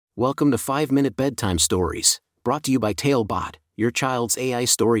Welcome to 5-Minute Bedtime Stories, brought to you by Talebot, your child's AI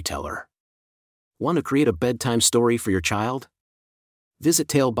storyteller. Want to create a bedtime story for your child? Visit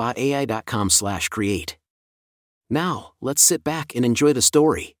talebotai.com/create. Now, let's sit back and enjoy the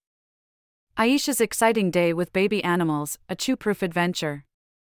story. Aisha's exciting day with baby animals, a chew-proof adventure.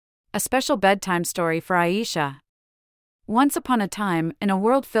 A special bedtime story for Aisha. Once upon a time, in a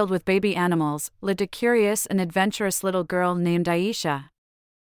world filled with baby animals, lived a curious and adventurous little girl named Aisha.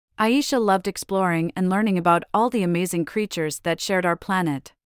 Aisha loved exploring and learning about all the amazing creatures that shared our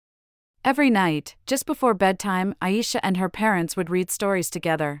planet. Every night, just before bedtime, Aisha and her parents would read stories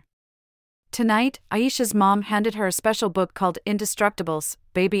together. Tonight, Aisha's mom handed her a special book called Indestructibles,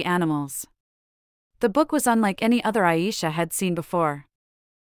 Baby Animals. The book was unlike any other Aisha had seen before.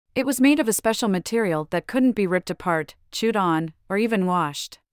 It was made of a special material that couldn't be ripped apart, chewed on, or even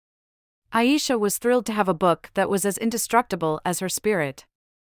washed. Aisha was thrilled to have a book that was as indestructible as her spirit.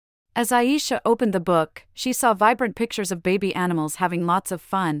 As Aisha opened the book, she saw vibrant pictures of baby animals having lots of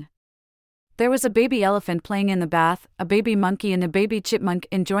fun. There was a baby elephant playing in the bath, a baby monkey and a baby chipmunk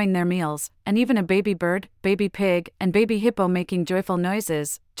enjoying their meals, and even a baby bird, baby pig, and baby hippo making joyful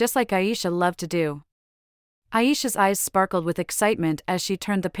noises, just like Aisha loved to do. Aisha's eyes sparkled with excitement as she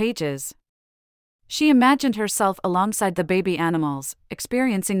turned the pages. She imagined herself alongside the baby animals,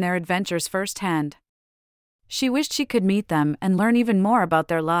 experiencing their adventures firsthand. She wished she could meet them and learn even more about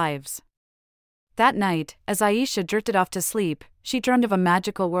their lives. That night, as Aisha drifted off to sleep, she dreamed of a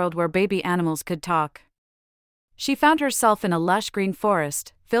magical world where baby animals could talk. She found herself in a lush green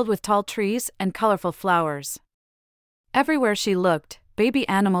forest, filled with tall trees and colorful flowers. Everywhere she looked, baby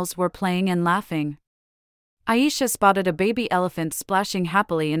animals were playing and laughing. Aisha spotted a baby elephant splashing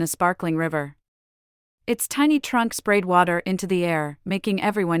happily in a sparkling river. Its tiny trunk sprayed water into the air, making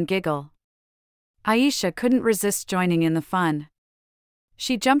everyone giggle. Aisha couldn't resist joining in the fun.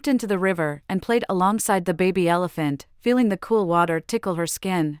 She jumped into the river and played alongside the baby elephant, feeling the cool water tickle her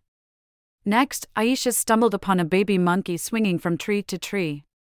skin. Next, Aisha stumbled upon a baby monkey swinging from tree to tree.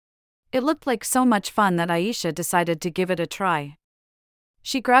 It looked like so much fun that Aisha decided to give it a try.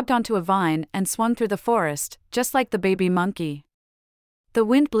 She grabbed onto a vine and swung through the forest, just like the baby monkey. The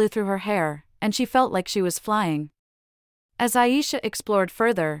wind blew through her hair, and she felt like she was flying. As Aisha explored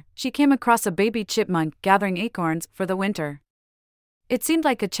further, she came across a baby chipmunk gathering acorns for the winter. It seemed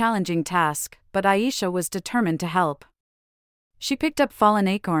like a challenging task, but Aisha was determined to help. She picked up fallen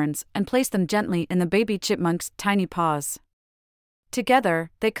acorns and placed them gently in the baby chipmunk's tiny paws.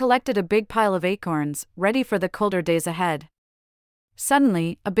 Together, they collected a big pile of acorns, ready for the colder days ahead.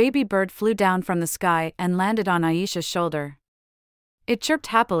 Suddenly, a baby bird flew down from the sky and landed on Aisha's shoulder. It chirped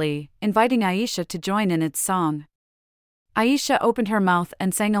happily, inviting Aisha to join in its song. Aisha opened her mouth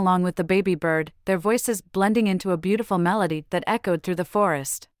and sang along with the baby bird, their voices blending into a beautiful melody that echoed through the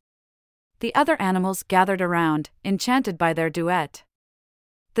forest. The other animals gathered around, enchanted by their duet.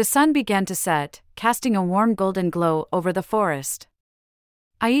 The sun began to set, casting a warm golden glow over the forest.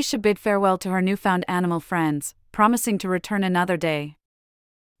 Aisha bid farewell to her newfound animal friends, promising to return another day.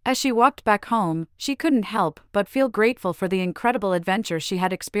 As she walked back home, she couldn't help but feel grateful for the incredible adventure she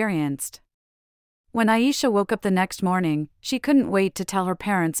had experienced. When Aisha woke up the next morning, she couldn't wait to tell her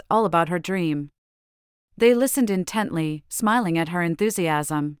parents all about her dream. They listened intently, smiling at her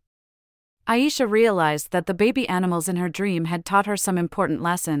enthusiasm. Aisha realized that the baby animals in her dream had taught her some important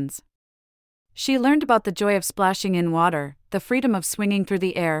lessons. She learned about the joy of splashing in water, the freedom of swinging through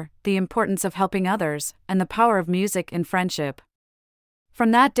the air, the importance of helping others, and the power of music and friendship.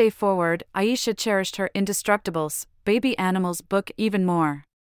 From that day forward, Aisha cherished her Indestructibles, Baby Animals book even more.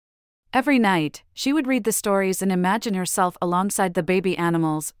 Every night, she would read the stories and imagine herself alongside the baby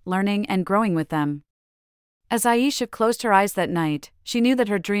animals, learning and growing with them. As Aisha closed her eyes that night, she knew that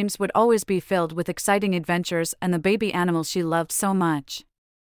her dreams would always be filled with exciting adventures and the baby animals she loved so much.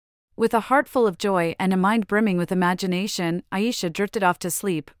 With a heart full of joy and a mind brimming with imagination, Aisha drifted off to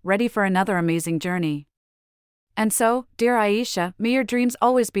sleep, ready for another amazing journey. And so, dear Aisha, may your dreams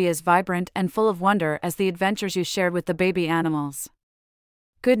always be as vibrant and full of wonder as the adventures you shared with the baby animals.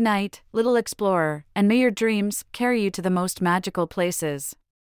 Good night, little explorer, and may your dreams carry you to the most magical places.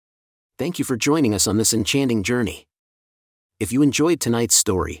 Thank you for joining us on this enchanting journey. If you enjoyed tonight's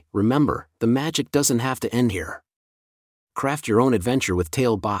story, remember, the magic doesn't have to end here. Craft your own adventure with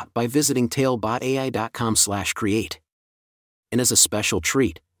Talebot by visiting talebotai.com/create. And as a special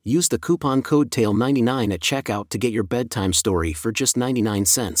treat, use the coupon code TALE99 at checkout to get your bedtime story for just 99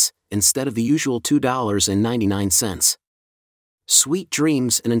 cents, instead of the usual $2.99. Sweet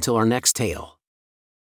dreams, and until our next tale.